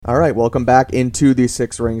All right, welcome back into the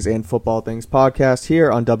Six Rings and Football Things podcast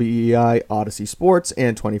here on WEEI, Odyssey Sports,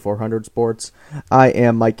 and 2400 Sports. I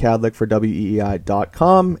am Mike Kadlick for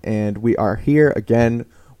WEEI.com, and we are here again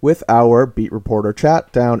with our beat reporter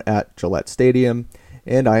chat down at Gillette Stadium.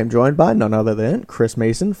 And I am joined by none other than Chris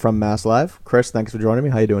Mason from MassLive. Chris, thanks for joining me.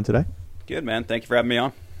 How you doing today? Good, man. Thank you for having me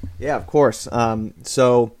on. Yeah, of course.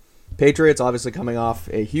 So, Patriots obviously coming off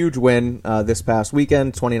a huge win this past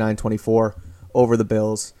weekend, 29-24. Over the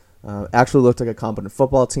Bills. Actually looked like a competent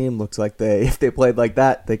football team. Looks like if they played like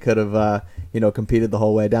that, they could have competed the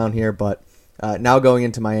whole way down here. But now going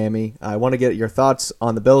into Miami, I want to get your thoughts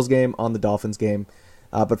on the Bills game, on the Dolphins game.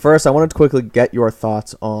 But first, I wanted to quickly get your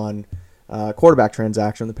thoughts on quarterback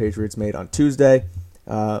transaction the Patriots made on Tuesday,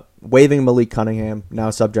 waiving Malik Cunningham,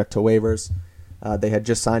 now subject to waivers. They had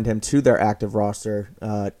just signed him to their active roster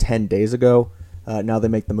 10 days ago. Now they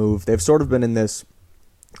make the move. They've sort of been in this,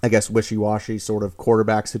 I guess, wishy-washy sort of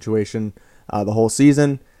quarterback situation the whole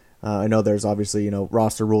season. I know there's obviously,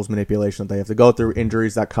 roster rules manipulation that they have to go through,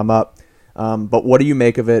 injuries that come up. But what do you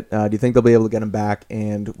make of it? Do you think they'll be able to get him back?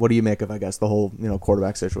 And what do you make of, I guess, the whole,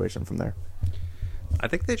 quarterback situation from there? I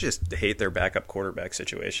think they just hate their backup quarterback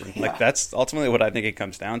situation. Yeah. Like, that's ultimately what I think it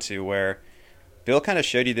comes down to, where Bill kind of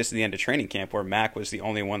showed you this at the end of training camp, where Mac was the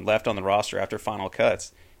only one left on the roster after final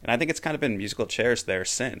cuts. And I think it's kind of been musical chairs there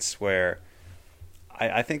since, where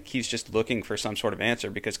I think he's just looking for some sort of answer,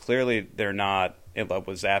 because clearly they're not in love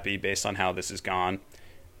with Zappy based on how this has gone.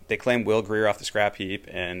 They claim Will Greer off the scrap heap,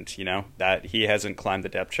 and, that he hasn't climbed the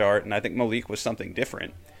depth chart, and I think Malik was something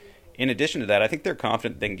different. In addition to that, I think they're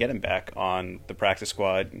confident they can get him back on the practice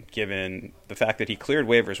squad, given the fact that he cleared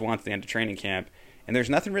waivers once at the end of training camp, and there's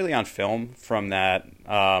nothing really on film from that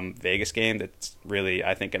Vegas game that's really,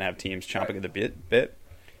 I think, going to have teams chomping at the bit.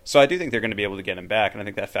 So I do think they're going to be able to get him back, and I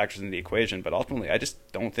think that factors into the equation. But ultimately, I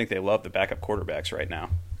just don't think they love the backup quarterbacks right now.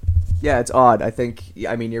 Yeah, it's odd.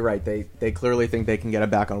 You're right. They clearly think they can get him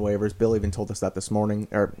back on waivers. Bill even told us that this morning,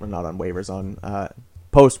 or not on waivers, on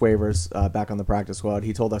post waivers, back on the practice squad.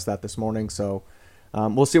 He told us that this morning. So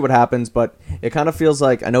we'll see what happens. But it kind of feels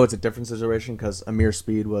like, I know it's a different situation because Amir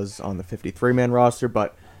Speed was on the 53-man roster,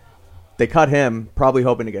 but they cut him, probably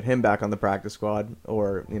hoping to get him back on the practice squad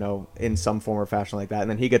or, in some form or fashion like that.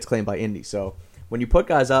 And then he gets claimed by Indy. So when you put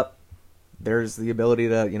guys up, there's the ability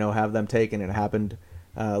to, have them taken. It happened,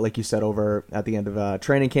 like you said, over at the end of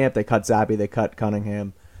training camp. They cut Zappy, they cut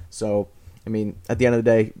Cunningham. So, at the end of the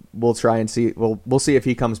day, we'll try and see. We'll see if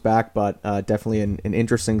he comes back, but definitely an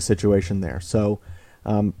interesting situation there. So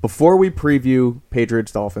before we preview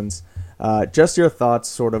Patriots-Dolphins, just your thoughts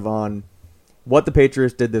sort of on what the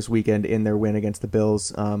Patriots did this weekend in their win against the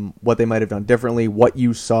Bills, what they might have done differently, what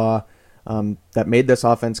you saw that made this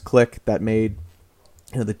offense click, that made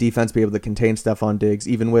the defense be able to contain Stephon Diggs,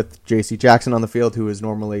 even with J.C. Jackson on the field, who is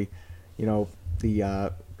normally, or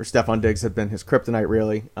Stephon Diggs had been his kryptonite,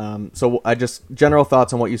 really. So I just general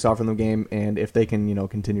thoughts on what you saw from the game and if they can,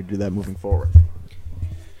 continue to do that moving forward.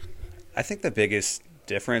 I think the biggest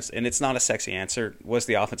difference, and it's not a sexy answer, was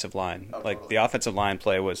the offensive line. Like, the offensive line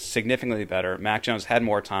play was significantly better. Mac Jones had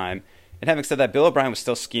more time. And having said that, Bill O'Brien was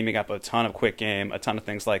still scheming up a ton of quick game, a ton of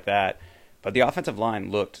things like that. But the offensive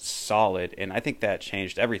line looked solid, and I think that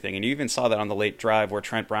changed everything. And you even saw that on the late drive where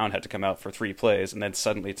Trent Brown had to come out for 3 plays, and then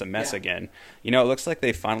suddenly it's a mess again. It looks like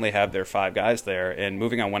they finally have their 5 guys there, and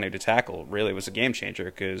moving on one to tackle really was a game changer,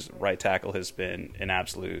 because right tackle has been an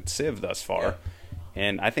absolute sieve thus far. Yeah.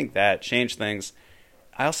 And I think that changed things.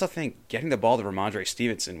 I also think getting the ball to Ramondre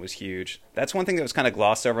Stevenson was huge. That's one thing that was kind of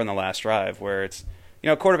glossed over in the last drive, where it's,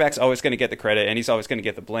 quarterback's always going to get the credit, and he's always going to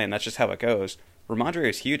get the blame. That's just how it goes. Ramondre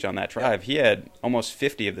was huge on that drive. He had almost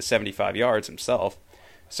 50 of the 75 yards himself.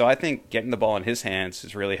 So I think getting the ball in his hands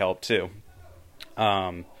has really helped too.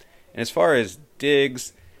 And as far as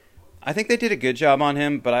Diggs, I think they did a good job on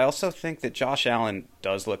him, but I also think that Josh Allen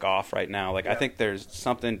does look off right now. I think there's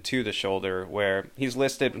something to the shoulder where he's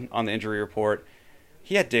listed on the injury report.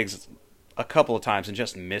 He had Diggs a couple of times and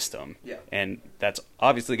just missed him. Yeah. And that's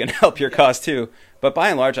obviously going to help your cause too. But by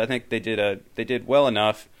and large, I think they did well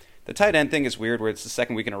enough. The tight end thing is weird, where it's the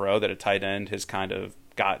second week in a row that a tight end has kind of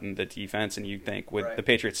gotten the defense, and you think with the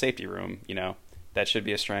Patriots safety room, that should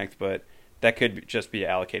be a strength, but that could just be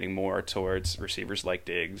allocating more towards receivers like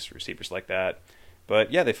Diggs, receivers like that.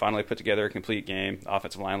 But yeah, they finally put together a complete game. The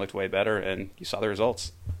offensive line looked way better, and you saw the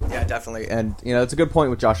results. Yeah, definitely. And it's a good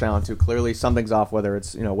point with Josh Allen too. Clearly, something's off, whether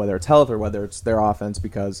it's health or whether it's their offense,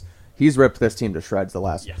 because he's ripped this team to shreds the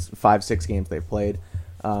last 5-6 games they've played.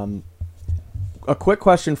 A quick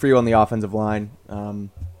question for you on the offensive line,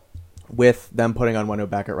 with them putting on Wendo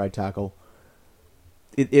back at right tackle.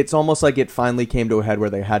 it's almost like it finally came to a head where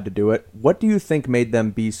they had to do it. What do you think made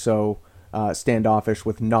them be so standoffish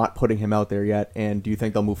with not putting him out there yet, and do you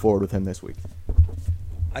think they'll move forward with him this week?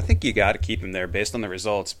 I think you got to keep him there based on the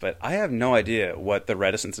results, but I have no idea what the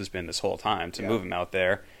reticence has been this whole time to move him out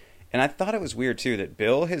there. And I thought it was weird, too, that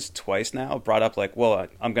Bill has twice now brought up, like, well,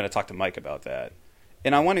 I'm going to talk to Mike about that.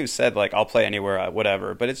 And I want to said, like, I'll play anywhere,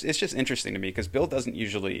 whatever. But it's just interesting to me because Bill doesn't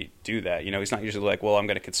usually do that. You know, he's not usually like, well, I'm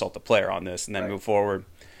going to consult the player on this and then move forward.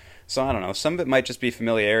 So I don't know. Some of it might just be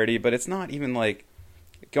familiarity, but it's not even like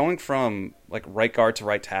going from, like, right guard to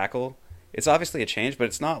right tackle. It's obviously a change, but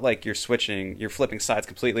it's not like you're flipping sides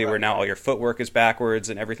completely where now all your footwork is backwards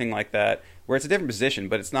and everything like that, where it's a different position,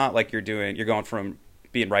 but it's not like you're going from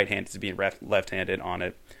being right-handed to being left-handed on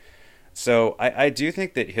it. So I do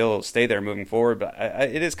think that he'll stay there moving forward, but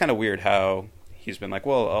it is kind of weird how he's been like,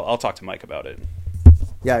 well, I'll talk to Mike about it.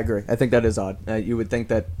 Yeah, I agree. I think that is odd. You would think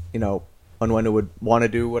that, Onwenu would want to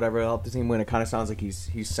do whatever to help the team win. It kind of sounds like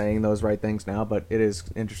he's saying those right things now, but it is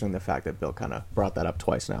interesting the fact that Bill kind of brought that up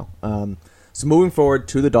twice now. So moving forward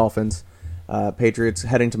to the Dolphins, Patriots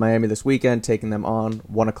heading to Miami this weekend, taking them on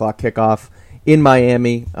 1 o'clock kickoff in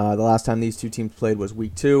Miami. The last time these two teams played was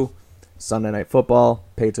week 2, Sunday Night Football.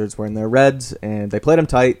 Patriots were in their reds, and they played them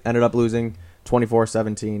tight, ended up losing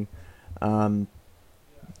 24-17.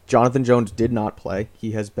 Jonathan Jones did not play.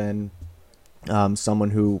 He has been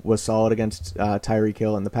someone who was solid against Tyreek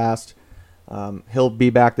Hill in the past. He'll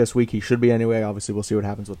be back this week. He should be anyway. Obviously, we'll see what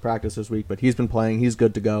happens with practice this week, but he's been playing. He's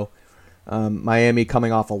good to go. Miami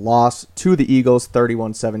coming off a loss to the Eagles,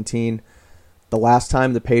 31-17. The last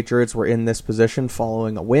time the Patriots were in this position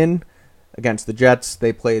following a win against the Jets,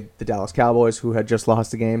 they played the Dallas Cowboys, who had just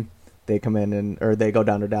lost the game. They come in or they go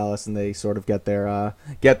down to Dallas and they sort of get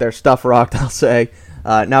their stuff rocked, I'll say.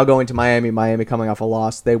 Now going to Miami coming off a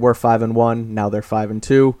loss. They were 5-1. Now they're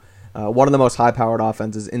 5-2. One of the most high-powered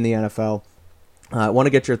offenses in the NFL. I want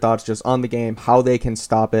to get your thoughts just on the game, how they can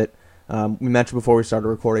stop it. We mentioned before we started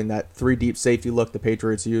recording that 3-deep safety look the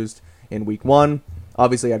Patriots used in Week 1.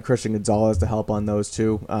 Obviously had Christian Gonzalez to help on those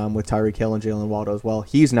two, with Tyreek Hill and Jalen Waldo as well.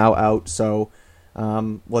 He's now out, so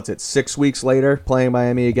 6 weeks later playing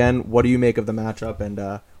Miami again. What do you make of the matchup,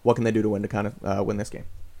 and what can they do to win win this game?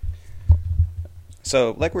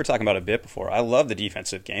 So, like we were talking about a bit before, I love the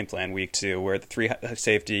defensive game plan week 2, where the 3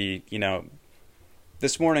 safety,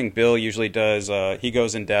 this morning Bill usually does, he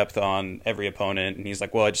goes in depth on every opponent, and he's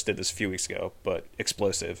like, well, I just did this a few weeks ago, but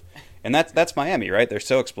explosive. And that's Miami, right? They're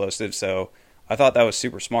so explosive, so I thought that was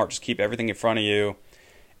super smart. Just keep everything in front of you.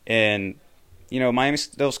 And, Miami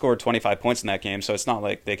still scored 25 points in that game, so it's not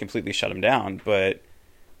like they completely shut them down, but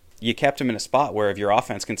you kept them in a spot where if your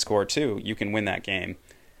offense can score too, you can win that game.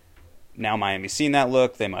 Now Miami's seen that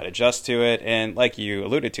look, they might adjust to it, and like you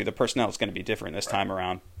alluded to, the personnel is going to be different this time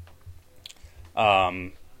around.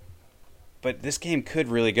 But this game could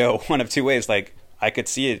really go one of two ways. Like, I could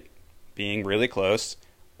see it being really close,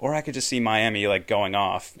 or I could just see Miami going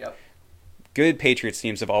off. Yep. Good Patriots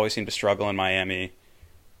teams have always seemed to struggle in Miami.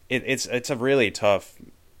 It's a really tough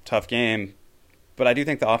game, but I do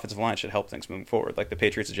think the offensive line should help things moving forward. Like the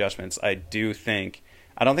Patriots adjustments, I don't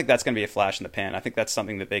think that's going to be a flash in the pan. I think that's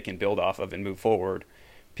something that they can build off of and move forward.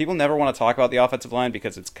 People never want to talk about the offensive line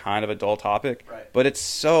because it's kind of a dull topic, right, but it's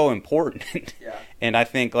so important. Yeah. And I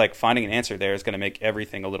think finding an answer there is going to make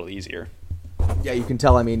everything a little easier. Yeah, you can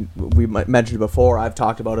tell. I mean, we mentioned it before. I've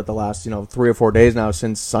talked about it the last 3 or 4 days now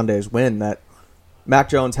since Sunday's win that Mac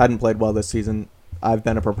Jones hadn't played well this season. I've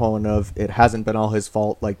been a proponent of it hasn't been all his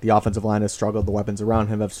fault. The offensive line has struggled. The weapons around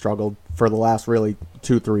him have struggled for the last really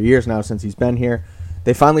 2-3 years now since he's been here.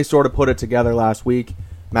 They finally sort of put it together last week.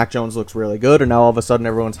 Mac Jones looks really good, and now all of a sudden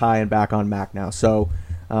everyone's high and back on Mac now. So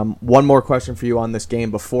one more question for you on this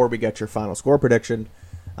game before we get your final score prediction.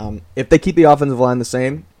 If they keep the offensive line the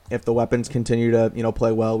same, if the weapons continue to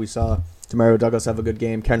play well, we saw Demario Douglas have a good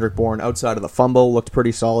game. Kendrick Bourne, outside of the fumble, looked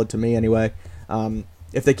pretty solid to me anyway.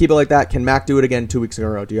 If they keep it like that, can Mac do it again 2 weeks in a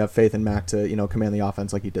row? Do you have faith in Mac to command the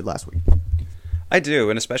offense like he did last week? I do,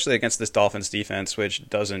 and especially against this Dolphins defense, which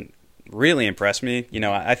doesn't really impress me.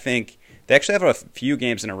 I think they actually have a few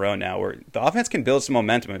games in a row now where the offense can build some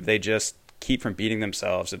momentum if they just keep from beating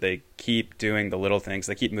themselves, if they keep doing the little things,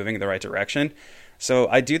 they keep moving in the right direction. So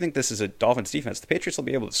I do think this is a Dolphins defense the Patriots will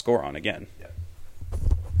be able to score on again. Yeah.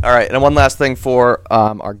 All right, and one last thing for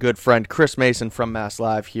our good friend Chris Mason from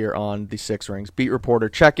MassLive here on the Six Rings Beat Reporter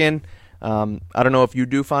check-in. I don't know if you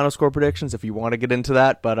do final score predictions, if you want to get into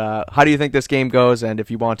that, but how do you think this game goes, and if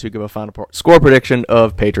you want to give a final score prediction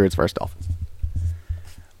of Patriots versus Dolphins?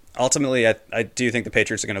 Ultimately, I do think the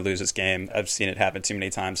Patriots are going to lose this game. I've seen it happen too many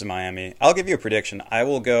times in Miami. I'll give you a prediction. I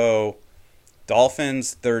will go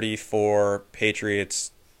Dolphins 34,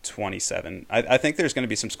 Patriots 27. I think there's going to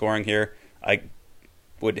be some scoring here. I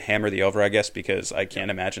would hammer the over, I guess, because I can't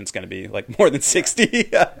imagine it's going to be like more than 60.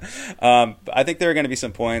 I think there are going to be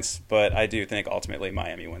some points, but I do think ultimately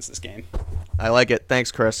Miami wins this game. I like it.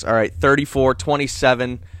 Thanks, Chris. All right,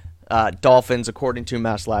 34-27 Dolphins, according to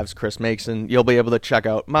MassLive's Chris Mason. You'll be able to check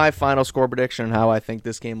out my final score prediction and how I think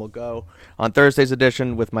this game will go on Thursday's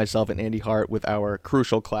edition with myself and Andy Hart with our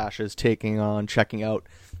crucial clashes checking out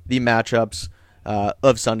the matchups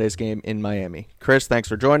of Sunday's game in Miami. Chris, thanks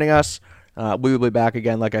for joining us. We will be back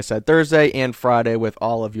again, like I said, Thursday and Friday with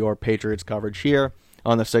all of your Patriots coverage here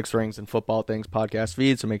on the Six Rings and Football Things podcast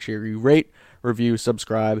feed. So make sure you rate, review,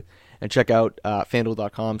 subscribe, and check out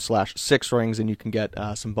FanDuel.com/6rings, and you can get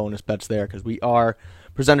some bonus bets there because we are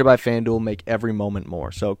presented by FanDuel. Make every moment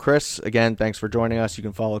more. So, Chris, again, thanks for joining us. You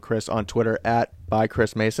can follow Chris on Twitter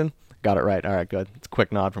 @byChrisMason. Got it right. All right, good. It's a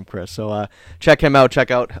quick nod from Chris. So check him out. Check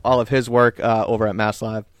out all of his work over at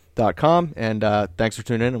MassLive.com. And thanks for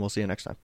tuning in, and we'll see you next time.